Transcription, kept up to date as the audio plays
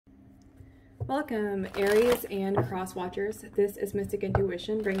Welcome, Aries and Cross Watchers. This is Mystic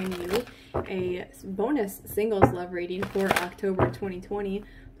Intuition bringing you a bonus singles love reading for October 2020.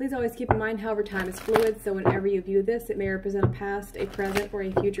 Please always keep in mind, however, time is fluid, so whenever you view this, it may represent a past, a present, or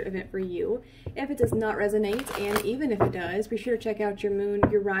a future event for you. If it does not resonate, and even if it does, be sure to check out your moon,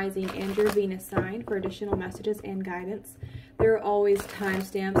 your rising, and your Venus sign for additional messages and guidance. There are always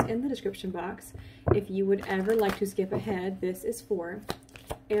timestamps in the description box. If you would ever like to skip ahead, this is for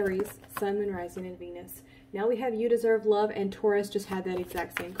Aries, Sun, Moon, Rising, and Venus. Now we have You Deserve Love, and Taurus just had that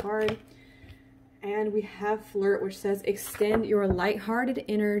exact same card. And we have Flirt, which says extend your lighthearted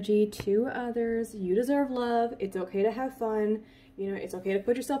energy to others. You deserve love. It's okay to have fun. You know, it's okay to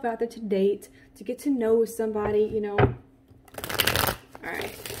put yourself out there to date, to get to know somebody, you know. All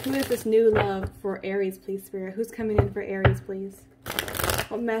right. Who is this new love for Aries, please, Spirit? Who's coming in for Aries, please?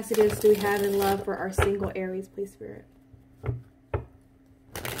 What messages do we have in love for our single Aries, please, Spirit?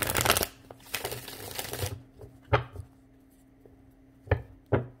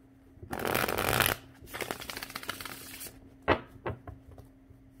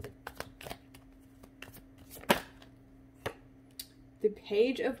 The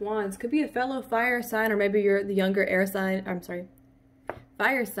Page of Wands could be a fellow fire sign, or maybe you're the younger air sign. I'm sorry,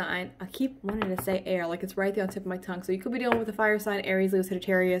 fire sign. I keep wanting to say air, like it's right there on the tip of my tongue. So you could be dealing with a fire sign, Aries, Leo,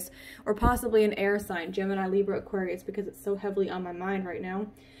 Sagittarius, or possibly an air sign, Gemini, Libra, Aquarius, because it's so heavily on my mind right now.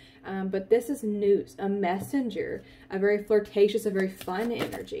 But this is news, a messenger, a very flirtatious, a very fun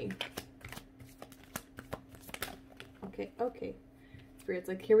energy. Okay. Spirit's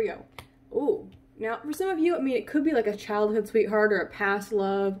like, here we go. Ooh. Now, for some of you, I mean, it could be like a childhood sweetheart or a past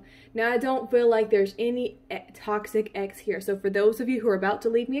love. Now, I don't feel like there's any toxic ex here. So for those of you who are about to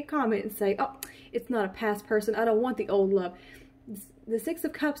leave me a comment and say, oh, it's not a past person, I don't want the old love. The Six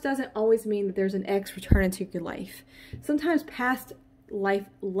of Cups doesn't always mean that there's an ex returning to your life. Sometimes past life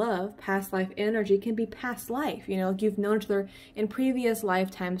love, past life energy can be past life. You know, you've known each other in previous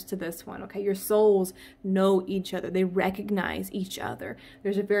lifetimes to this one, okay? Your souls know each other. They recognize each other.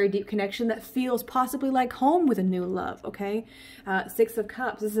 There's a very deep connection that feels possibly like home with a new love, okay? Six of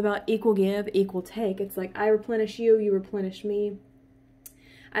Cups, this is about equal give, equal take. It's like, I replenish you, you replenish me.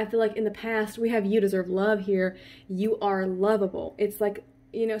 I feel like in the past, we have You Deserve Love here. You are lovable. It's like,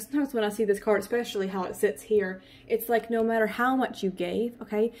 you know, sometimes when I see this card, especially how it sits here, it's like no matter how much you gave,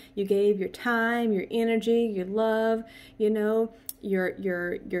 okay? You gave your time, your energy, your love, you know, your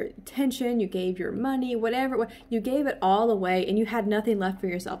attention, you gave your money, whatever, you gave it all away and you had nothing left for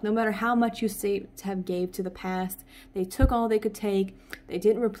yourself. No matter how much you have gave to the past, they took all they could take. They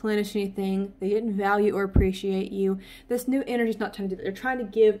didn't replenish anything. They didn't value or appreciate you. This new energy is not trying to do that. They're trying to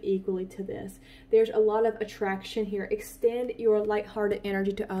give equally to this. There's a lot of attraction here. Extend your lighthearted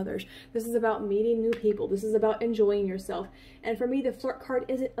energy to others. This is about meeting new people. This is about enjoying yourself. And for me, the Flirt card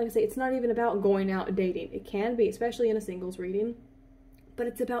isn't, like I say, it's not even about going out and dating. It can be, especially in a singles reading. But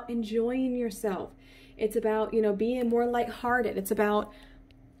it's about enjoying yourself. It's about, you know, being more lighthearted. It's about,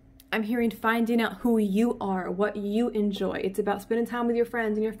 I'm hearing, finding out who you are, what you enjoy. It's about spending time with your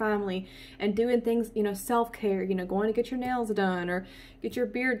friends and your family and doing things, you know, self-care, you know, going to get your nails done or get your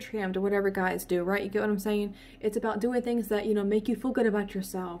beard trimmed or whatever guys do, right? You get what I'm saying? It's about doing things that, you know, make you feel good about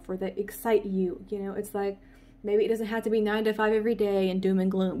yourself or that excite you. You know, it's like, maybe it doesn't have to be 9 to 5 every day and doom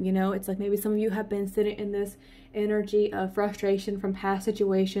and gloom, you know? It's like maybe some of you have been sitting in this energy of frustration from past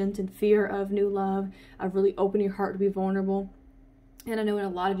situations and fear of new love, of really opening your heart to be vulnerable. And I know in a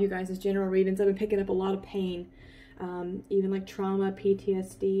lot of you guys' general readings, I've been picking up a lot of pain, even like trauma,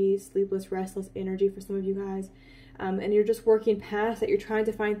 PTSD, sleepless, restless energy for some of you guys. And you're just working past that. You're trying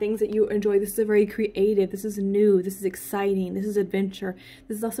to find things that you enjoy. This is very creative. This is new. This is exciting. This is adventure.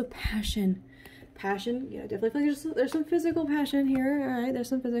 This is also passion. Passion, yeah, definitely feel like there's some physical passion here, all right? There's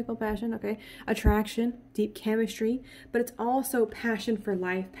some physical passion, okay? Attraction, deep chemistry, but it's also passion for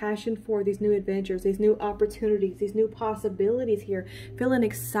life, passion for these new adventures, these new opportunities, these new possibilities here, feeling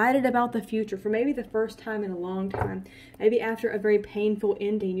excited about the future for maybe the first time in a long time. Maybe after a very painful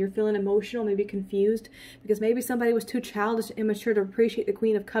ending, you're feeling emotional, maybe confused, because maybe somebody was too childish and immature to appreciate the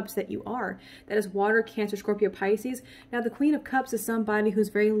Queen of Cups that you are. That is water, Cancer, Scorpio, Pisces. Now, the Queen of Cups is somebody who's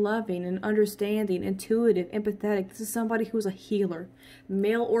very loving and understanding, intuitive, empathetic. This is somebody who's a healer,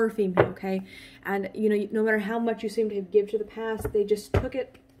 male or female, okay? And, you know, no matter how much you seem to have given to the past, they just took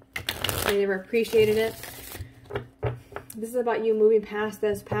it. They never appreciated it. This is about you moving past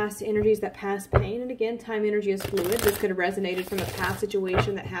those past energies, that past pain. And again, time energy is fluid. This could have resonated from a past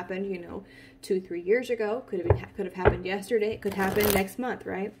situation that happened, you know, 2-3 years ago. Could have happened yesterday. It could happen next month,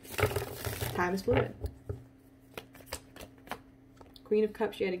 right? Time is fluid. Queen of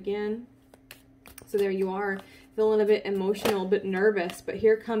Cups yet again. So there you are. feeling a bit emotional, a bit nervous, but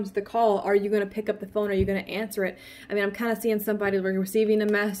here comes the call. Are you going to pick up the phone? Are you going to answer it? I mean, I'm kind of seeing somebody receiving a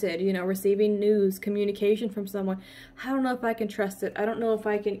message, you know, receiving news, communication from someone. I don't know if I can trust it. I don't know if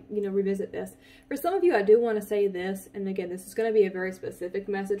I can, you know, revisit this. For some of you, I do want to say this, and again, this is going to be a very specific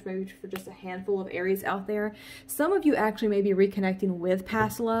message, maybe for just a handful of Aries out there. Some of you actually may be reconnecting with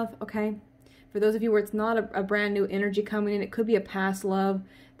past love, okay? For those of you where it's not a brand new energy coming in, it could be a past love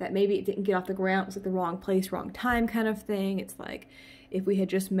that maybe it didn't get off the ground. It was at the wrong place, wrong time kind of thing. It's like if we had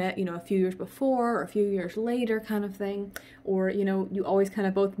just met, you know, a few years before or a few years later kind of thing. Or, you know, you always kind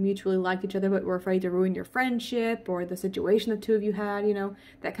of both mutually liked each other but were afraid to ruin your friendship or the situation the two of you had, you know,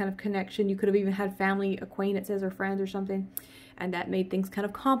 that kind of connection. You could have even had family acquaintances or friends or something, and that made things kind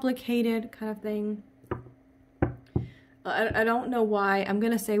of complicated kind of thing. I don't know why. I'm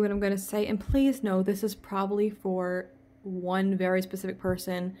going to say what I'm going to say, and please know this is probably for one very specific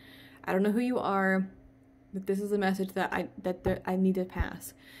person. I don't know who you are, but this is a message that I need to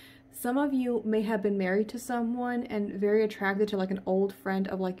pass. Some of you may have been married to someone and very attracted to like an old friend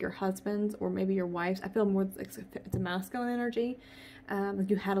of like your husband's or maybe your wife's. I feel more like it's a masculine energy.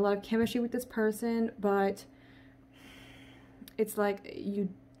 Like you had a lot of chemistry with this person, but it's like you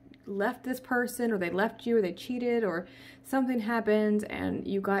left this person, or they left you, or they cheated, or something happened and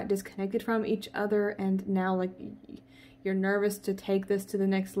you got disconnected from each other, and now like you're nervous to take this to the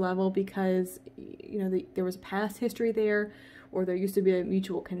next level because, you know, there was a past history there, or there used to be a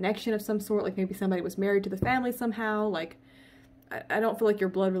mutual connection of some sort, like maybe somebody was married to the family somehow. Like I don't feel like you're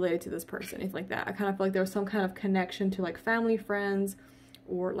blood related to this person, anything like that. I kind of feel like there was some kind of connection to like family, friends,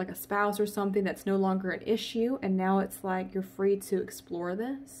 or like a spouse or something that's no longer an issue, and now it's like you're free to explore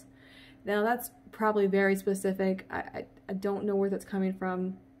this. Now that's probably very specific. I don't know where that's coming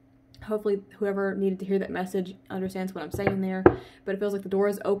from. Hopefully whoever needed to hear that message understands what I'm saying there, but it feels like the door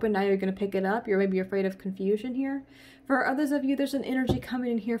is open. Now you're going to pick it up. You're maybe afraid of confusion here. For others of you, there's an energy coming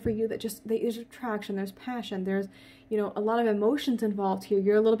in here for you that just, there's attraction, there's passion, there's, you know, a lot of emotions involved here.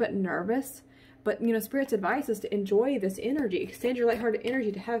 You're a little bit nervous, but, you know, Spirit's advice is to enjoy this energy, extend your lighthearted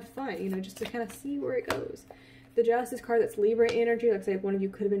energy, to have fun, you know, just to kind of see where it goes. The Justice card, that's Libra energy. Like say, one of you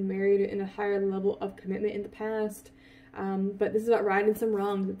could have been married in a higher level of commitment in the past. But this is about righting some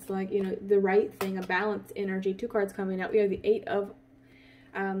wrongs. It's like, you know, the right thing, a balanced energy. Two cards coming out. We have the Eight of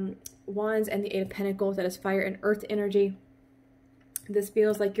Wands and the Eight of Pentacles. That is fire and earth energy. This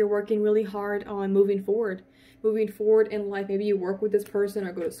feels like you're working really hard on moving forward in life. Maybe you work with this person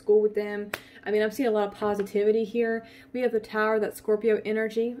or go to school with them. I mean, I'm seeing a lot of positivity here. We have the Tower, that's Scorpio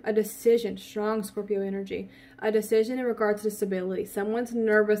energy, a decision, strong Scorpio energy, a decision in regards to stability. Someone's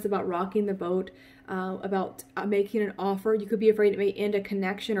nervous about rocking the boat, about making an offer. You could be afraid it may end a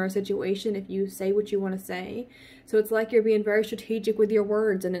connection or a situation if you say what you want to say. So it's like you're being very strategic with your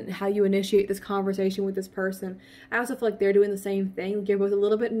words and how you initiate this conversation with this person. I also feel like they're doing the same thing. Like you're both a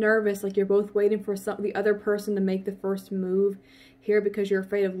little bit nervous, like you're both waiting for the other person to make the first move here because you're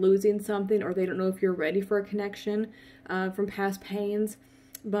afraid of losing something, or they don't know if you're ready for a connection from past pains.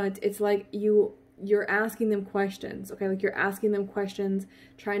 But it's like you're asking them questions, okay? Like you're asking them questions,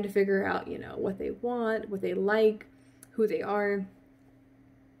 trying to figure out, you know, what they want, what they like, who they are.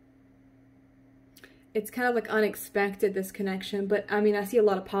 It's kind of like unexpected, this connection, but I mean, I see a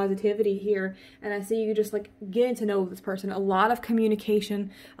lot of positivity here, and I see you just like getting to know this person. A lot of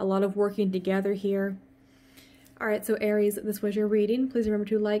communication, a lot of working together here. All right, so Aries, this was your reading. Please remember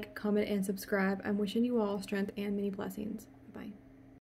to like, comment, and subscribe. I'm wishing you all strength and many blessings. Bye.